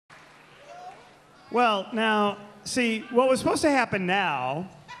Well, now, see, what was supposed to happen now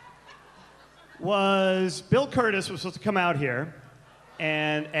was Bill Curtis was supposed to come out here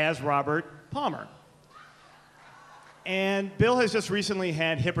and as Robert Palmer. And Bill has just recently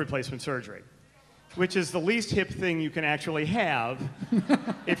had hip replacement surgery, which is the least hip thing you can actually have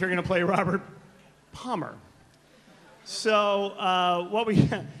if you're going to play Robert Palmer. So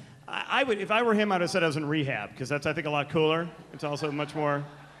I would, if I were him, I'd have said I was in rehab, because that's, I think, a lot cooler. It's also much more,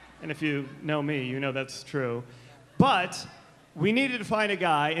 and if you know me, you know that's true. But we needed to find a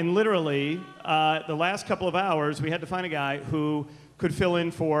guy, and literally, the last couple of hours, we had to find a guy who could fill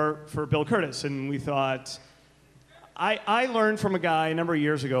in for Bill Curtis. And we thought, I learned from a guy a number of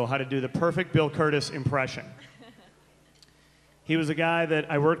years ago how to do the perfect Bill Curtis impression. He was a guy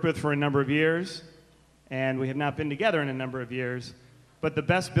that I worked with for a number of years, and we had not been together in a number of years. But the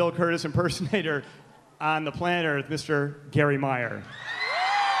best Bill Curtis impersonator on the planet Earth, Mr. Garry Meier.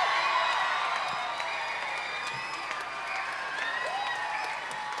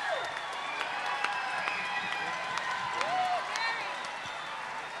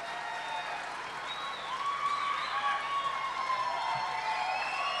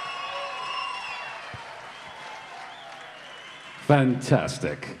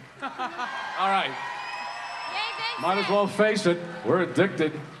 Fantastic. All right. Might as well face it. We're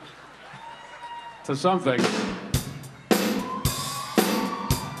addicted to something.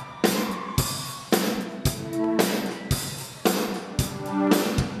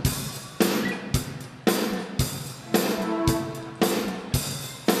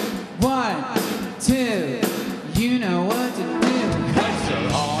 One, two, you know what to do. Lights are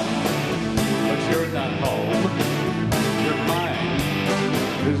on, but you're not home. Your mind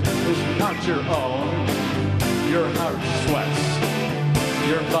is not your own. Your heart sweats,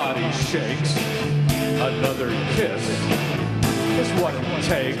 your body shakes. Another kiss is what it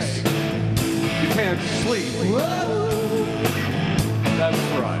takes. You can't sleep. Whoa. That's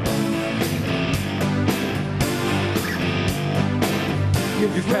right. Your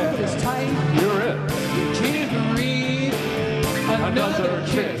You throat can't. is tight, You're it. you can't breathe. Another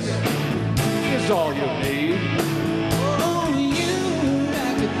kiss is all you need. Oh, you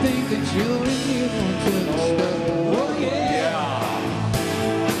like to think that you're immune to the stuff. Oh, yeah.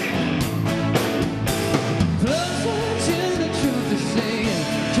 Closer to the truth to say it.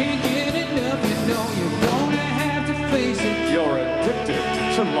 Can't get enough, you know you're gonna have to face it. You're addicted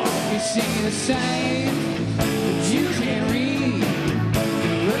to love. You see the sign, but you can't read.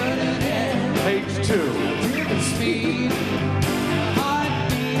 You're running at Page 2 different speed.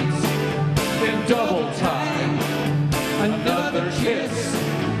 Heartbeats in double time. Another kiss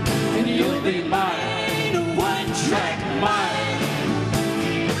and you'll be mine. in a one-track Mine.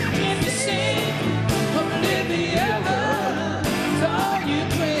 If you sing Olivia, it's all you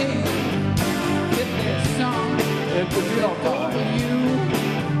crave. If that song If you don't over mind, you,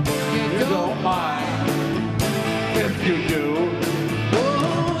 you don't mind. If you do,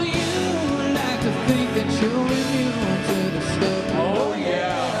 Oh, you like to think that you're immune to the stuff. oh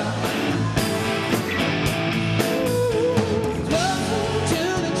yeah. Closer to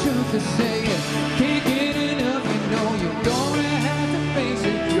the truth to say it. Can't get enough, you know you're gonna have to face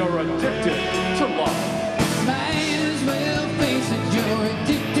it. You're addicted to love. Might as well face it, you're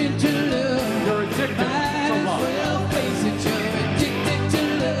addicted to love. You're addicted Might to as love. well face it, you're addicted to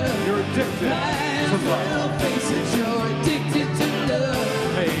love. You're addicted Might to as well love. face it, you're addicted to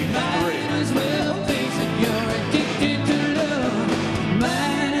love. Page Might 3. as well face it, you're addicted to love.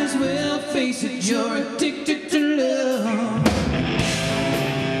 Might as well face it, you're addicted to love.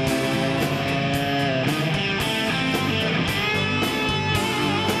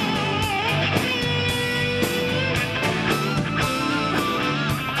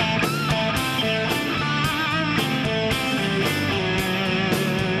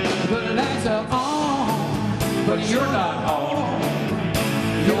 The lights are on, But you're not on.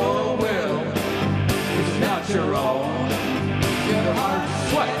 Your will is not your own. Your heart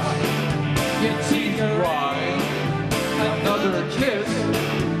sweats, your teeth dry. Another kiss,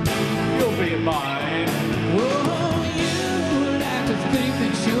 you'll be mine. oh, you like to think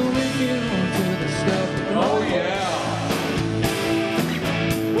that you're immune to the stuff. Oh yeah.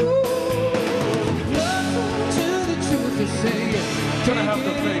 Closer to the truth to say it. Gonna have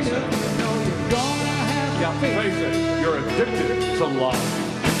to face it. You know you're gonna have Yeah, to face face it. You're addicted to love.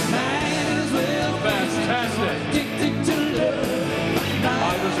 Might as well Fantastic. addicted to love.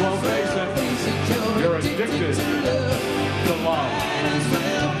 Might as well face it. You're addicted to love. Might as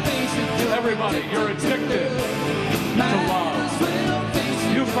well face it. You're Everybody, you're addicted to love.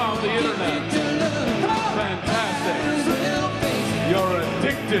 You found the internet. Fantastic. You're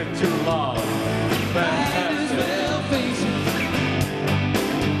addicted to love.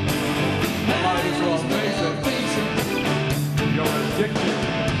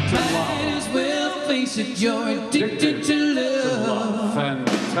 face it, you're addicted to love.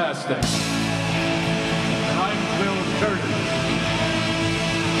 Fantastic. And I'm Bill Curtis.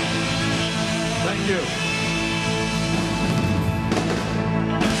 Thank you.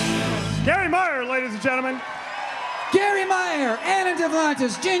 Garry Meier, ladies and gentlemen. Garry Meier, Anna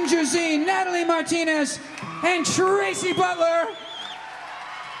Davlantes, Ginger Z, Natalie Martinez, and Tracy Butler.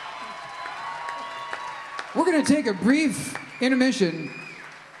 We're going to take a brief intermission,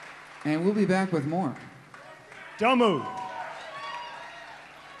 and we'll be back with more. Don't move.